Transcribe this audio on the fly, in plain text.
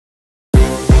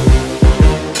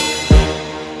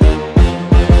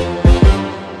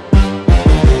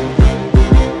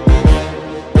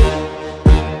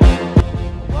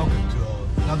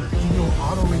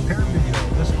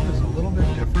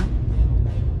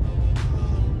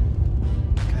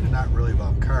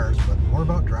cars, but more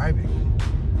about driving.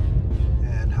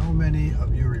 And how many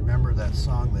of you remember that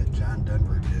song that John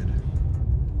Denver did?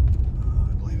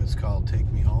 I believe it's called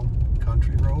Take Me Home,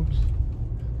 Country Roads.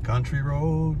 Country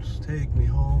roads, take me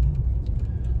home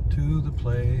to the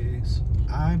place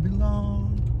I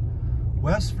belong.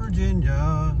 West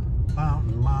Virginia,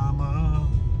 Mountain Mama,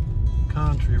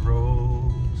 country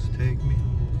roads, take me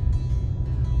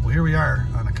home. Well, here we are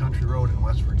on a country road in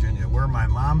West Virginia, where my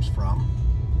mom's from,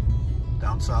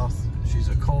 down south. She's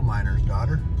a coal miner's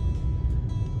daughter,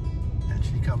 and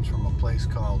she comes from a place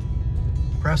called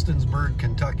Prestonsburg,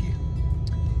 Kentucky.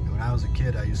 And when I was a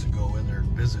kid, I used to go with her and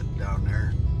visit down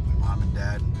there, my mom and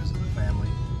dad, and visit the family.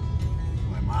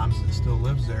 My mom's still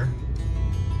lives there.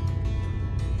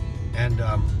 And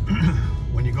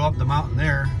when you go up the mountain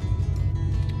there,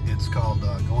 it's called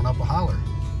going up a holler.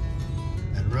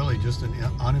 And really just an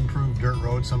unimproved dirt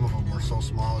road. Some of them were so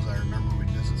small, as I remember we'd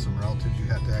visit some relatives, you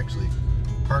had to actually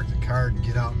park the car and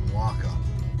get out and walk up.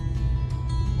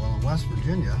 Well, in West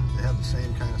Virginia, they have the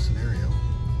same kind of scenario,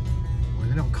 where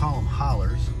they don't call them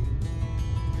hollers,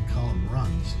 they call them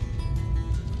runs.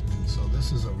 And so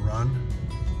this is a run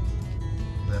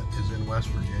that is in West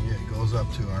Virginia. It goes up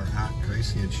to our Aunt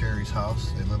Gracie and Sherry's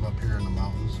house. They live up here in the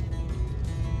mountains.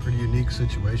 Pretty unique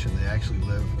situation. They actually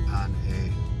live on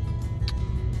a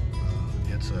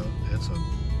it's a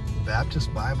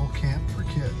Baptist Bible camp for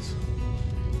kids.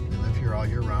 They live here all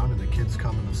year round, and the kids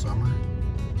come in the summer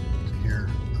to hear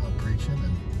preaching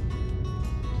and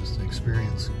just to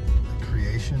experience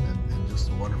creation and just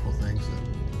the wonderful things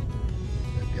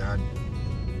that God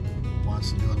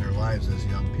wants to do in their lives as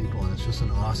young people. And it's just an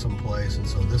awesome place. And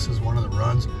so this is one of the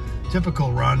runs,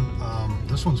 typical run.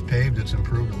 This one's paved, it's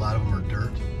improved, a lot of them are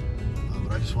dirt.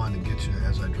 But I just wanted to get you,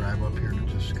 as I drive up here, to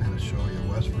just kind of show you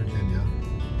West Virginia.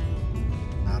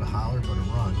 Not a holler, but a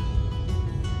run.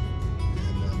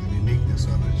 And the uniqueness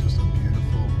of it is just a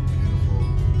beautiful, beautiful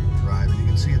drive. And you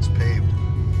can see it's paved.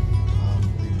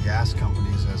 The gas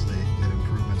companies, as they did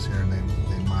improvements here, and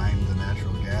they mined the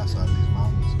natural gas out of these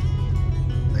mountains,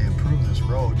 they improve this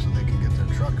road so they can get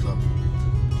their trucks up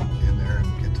in there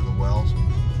and get to the wells and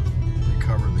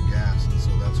recover the gas. And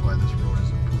so that's why this road is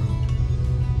improved.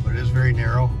 But it is very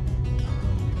narrow.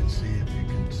 You can see, if you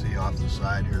can see off the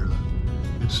side here,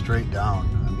 it's straight down.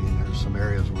 I mean, there's some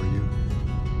areas where you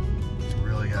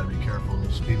really got to be careful.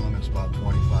 The speed limit's about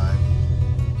 25,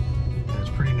 and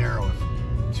it's pretty narrow.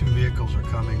 If two vehicles are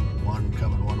coming, one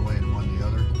coming one way and one the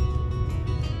other.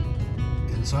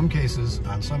 In some cases,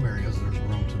 on some areas, there's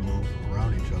room to move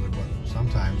around each other, but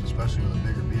sometimes, especially with a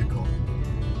bigger vehicle,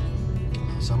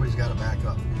 somebody's got to back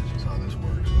up. This is how this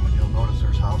works. And you'll notice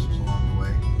there's houses along the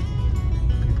way.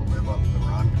 People live up the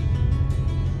run,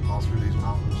 all through these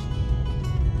mountains.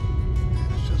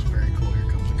 And it's just very cool. Here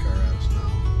comes a car at us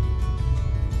now.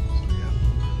 So yeah,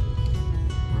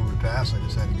 room to pass. I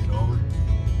just had to get over.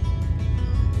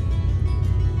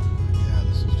 Yeah,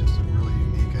 this is just a really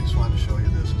unique. I just wanted to show you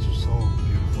this. It's just so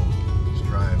beautiful, this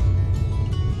drive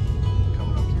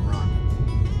coming up the run.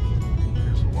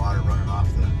 There's the water running off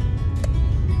the,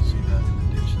 you can see that in the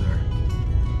ditch there.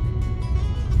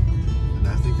 And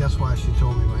I think that's why she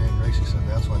told me, my Aunt Gracie said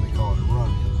that's why they call it a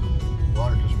run, because the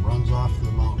water just runs off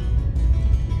the mountain.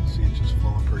 You can see it's just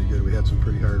flowing pretty good. We had some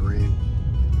pretty hard rain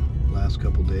last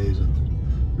couple days, and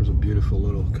there's a beautiful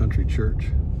little country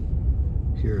church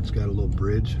here. It's got a little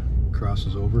bridge,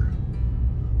 crosses over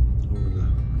the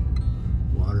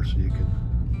water so you can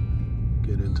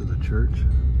get into the church.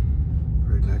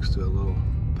 Right next to a little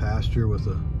pasture with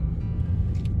a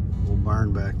little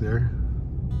barn back there.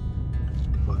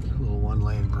 But a little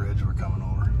one-lane bridge we're coming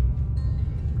over.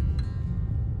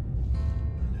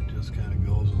 And it just kind of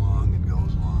goes along and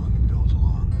goes along and goes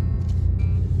along.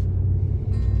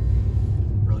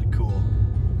 Really cool.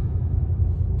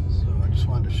 So I just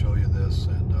wanted to show you this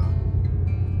and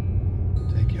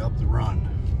take you up the run.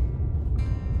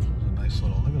 There's a nice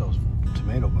little, look at those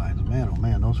tomato vines. Man, oh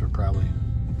man, those are probably,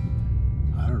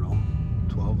 I don't know,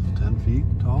 12 to 10 feet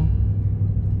tall.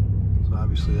 So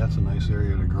obviously that's a nice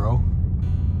area to grow.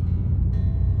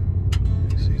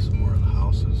 You see some more of the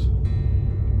houses.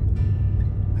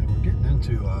 And we're getting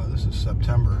into, this is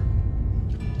September.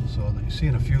 So you're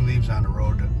seeing a few leaves on the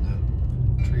road.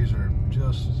 The trees are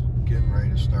just getting ready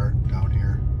to start down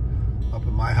here. Up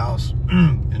at my house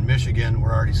in Michigan,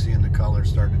 we're already seeing the colors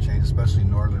starting to change, especially in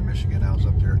northern Michigan. I was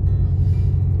up there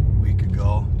a week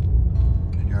ago,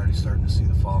 and you're already starting to see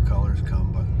the fall colors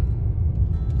come,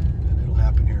 and it'll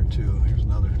happen here too. Here's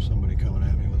somebody coming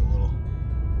at me with a little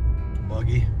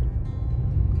buggy.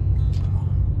 So,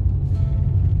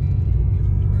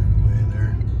 right away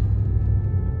there.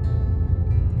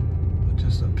 But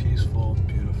just a peaceful,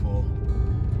 beautiful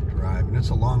drive, and it's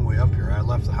a long way up here. I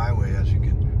left the highway, as you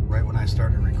can, right when I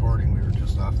started recording, we were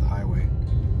just off the highway.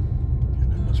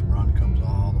 And then this run comes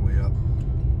all the way up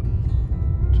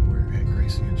to where Aunt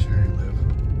Gracie and Sherry live.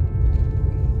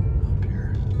 Up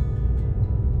here.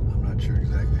 I'm not sure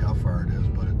exactly how far it is,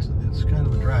 but it's kind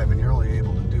of a drive, and you're only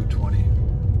able to do 25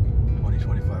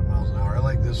 miles an hour. I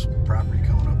like this property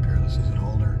coming up here. This is an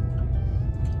older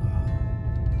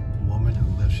woman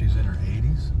who lives, she's in her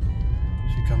 80s.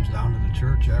 She comes down to the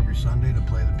church every Sunday to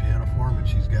play the piano for him, and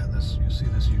she's got this, you see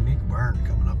this unique barn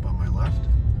coming up on my left.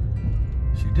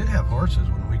 She did have horses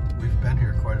when we've been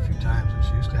here quite a few times, and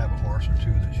she used to have a horse or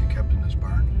two that she kept in this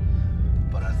barn,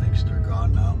 but I think they're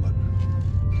gone now. But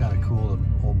kind of cool,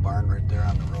 the old barn right there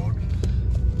on the road.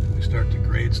 And we start, the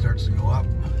grade starts to go up.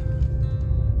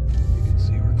 You can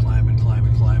see we're climbing.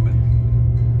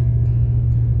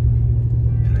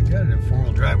 And I got it in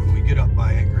four-wheel drive. When we get up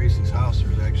by Aunt Gracie's house,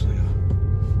 there's actually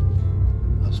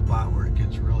a spot where it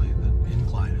gets really, the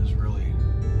incline is really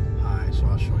high, so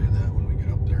I'll show you that when we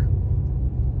get up there.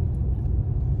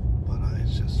 But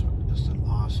it's just an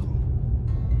awesome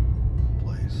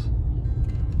place.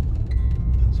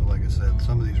 And so, like I said,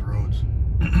 some of these roads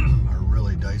are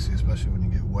really dicey, especially when you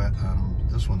get wet on them.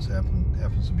 This one's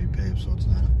happens to be paved, so it's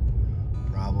not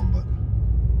a problem. But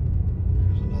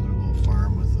there's another little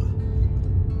farm with a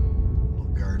little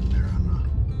garden there on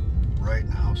the right,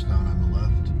 and a house down on the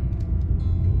left.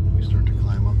 We start to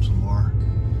climb up some more,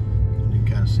 and you can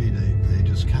kind of see they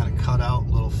just kind of cut out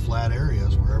little flat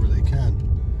areas wherever they can.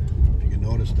 If you can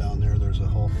notice down there, there's a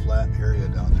whole flat area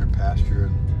down there, pasture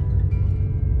and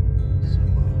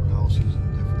some houses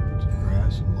and different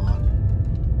grass and lawn.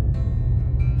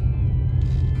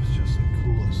 It's just the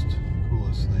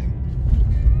coolest thing.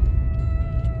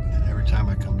 And every time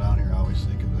I come down here, I always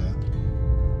think of that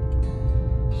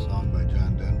song by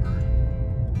John Denver.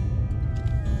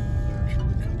 They're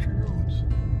truly country roads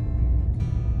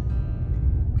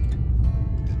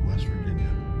in West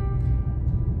Virginia.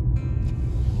 A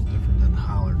little different than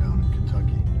Holler down in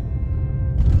Kentucky.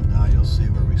 And now you'll see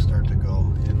where we start to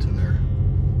go into the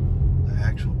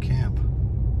actual camp,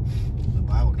 the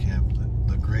Bible camp.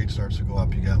 The grade starts to go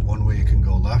up. You got one way you can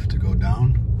go left to go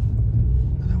down,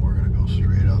 and then we're going to go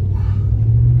straight up.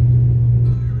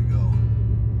 So here we go.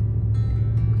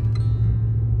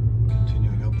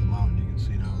 Continuing up the mountain, you can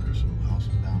see now there's some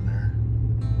houses down there.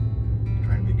 I'm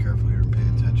trying to be careful here and pay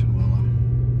attention while I'm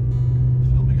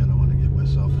filming. I don't want to get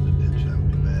myself in the ditch. That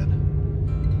would be bad.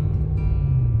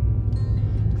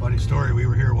 Funny story, we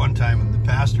were here one time, and the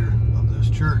pastor of this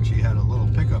church, he had a little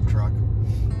pickup truck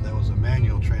that was a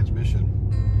manual transmission,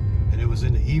 and it was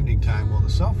in the evening time. Well, the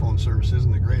cell phone service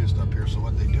isn't the greatest up here, so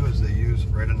what they do is they use,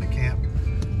 right in the camp,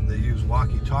 they use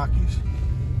walkie-talkies,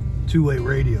 two-way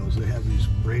radios. They have these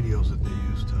radios that they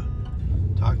use to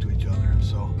talk to each other, and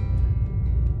so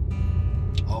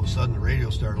all of a sudden the radio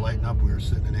started lighting up. We were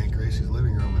sitting in Aunt Gracie's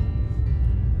living room,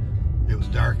 and it was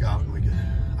dark out, and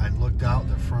I looked out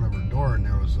the front of her door, and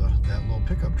there was that little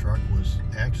pickup truck was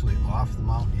actually off the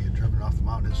mountain. He had driven off the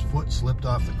mountain. His foot slipped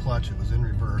off the clutch. It was in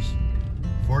reverse.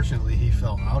 Fortunately, he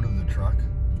fell out of the truck.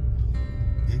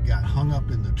 It got hung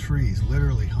up in the trees,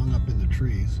 literally hung up in the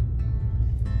trees.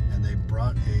 And they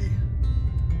brought a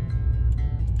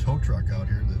tow truck out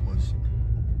here that was,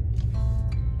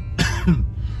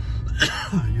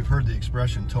 you've heard the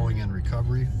expression towing and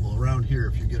recovery. Well, around here,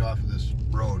 if you get off of this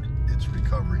road, it's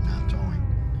recovery, not towing,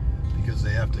 because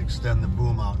they have to extend the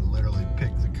boom out and literally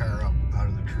pick the car up out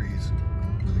of the trees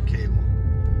with a cable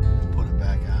and put it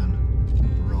back on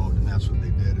the road, and that's what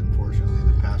they did. Unfortunately,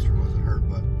 the pastor wasn't hurt,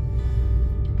 but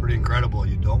pretty incredible.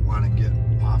 You don't want to get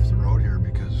off the road here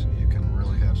because you can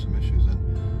really have some issues. And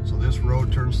so this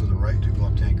road turns to the right to go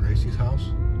up to Aunt Gracie's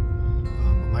house.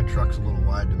 But my truck's a little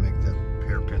wide to make that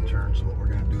hairpin turn, so what we're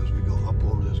going to do is we go up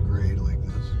over this grade like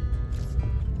this.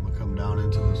 I'm going to come down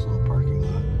into this little parking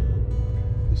lot.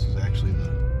 This is actually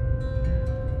the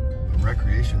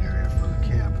recreation area for the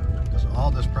camp. So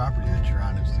all this property that you're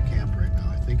on is the camp right now.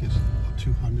 I think it's over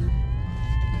 200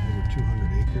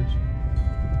 acres.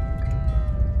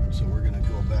 And so we're going to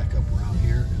go back up around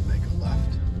here and make a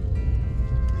left,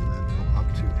 and then go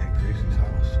up to Aunt Gracie's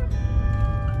house.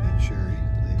 And Sherry,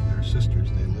 they're sisters.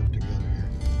 They live together here.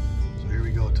 So here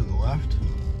we go to the left.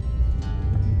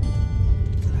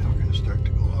 And now we're going to start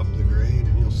to go up the grade,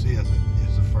 and you'll see as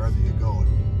the farther you go,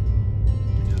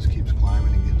 it just keeps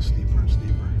climbing and getting steeper and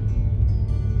steeper.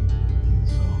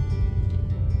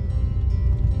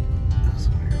 And so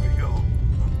here we go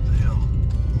up the hill.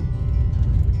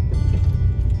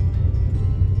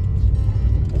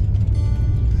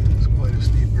 And it's quite a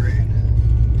steep grade.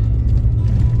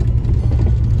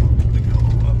 Up we go,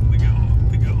 up we go, up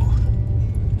we go.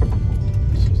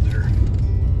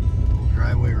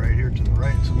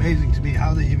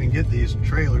 these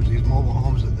trailers, these mobile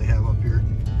homes that they have up here,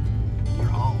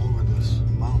 they're all over this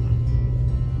mountain.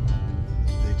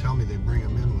 They tell me they bring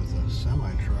them in with a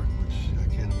semi-truck, which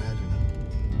I can't imagine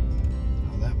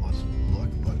how that must look,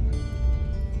 but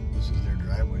this is their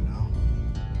driveway now.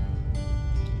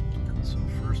 So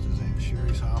first is Aunt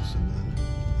Sherry's house, and then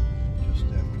just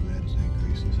after that is Aunt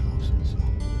Gracie's house. And so,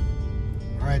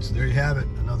 all right, so there you have it,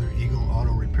 another Eagle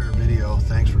Auto Repair video.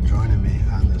 Thanks for joining me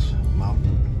on this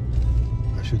mountain,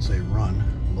 I should say run,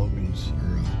 Logan's,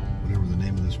 or whatever the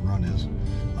name of this run is.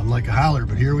 Unlike a holler,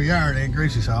 but here we are at Aunt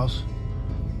Gracie's house.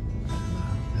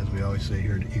 And, as we always say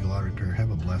here at Eagle Auto Repair,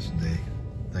 have a blessed day.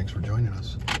 Thanks for joining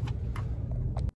us.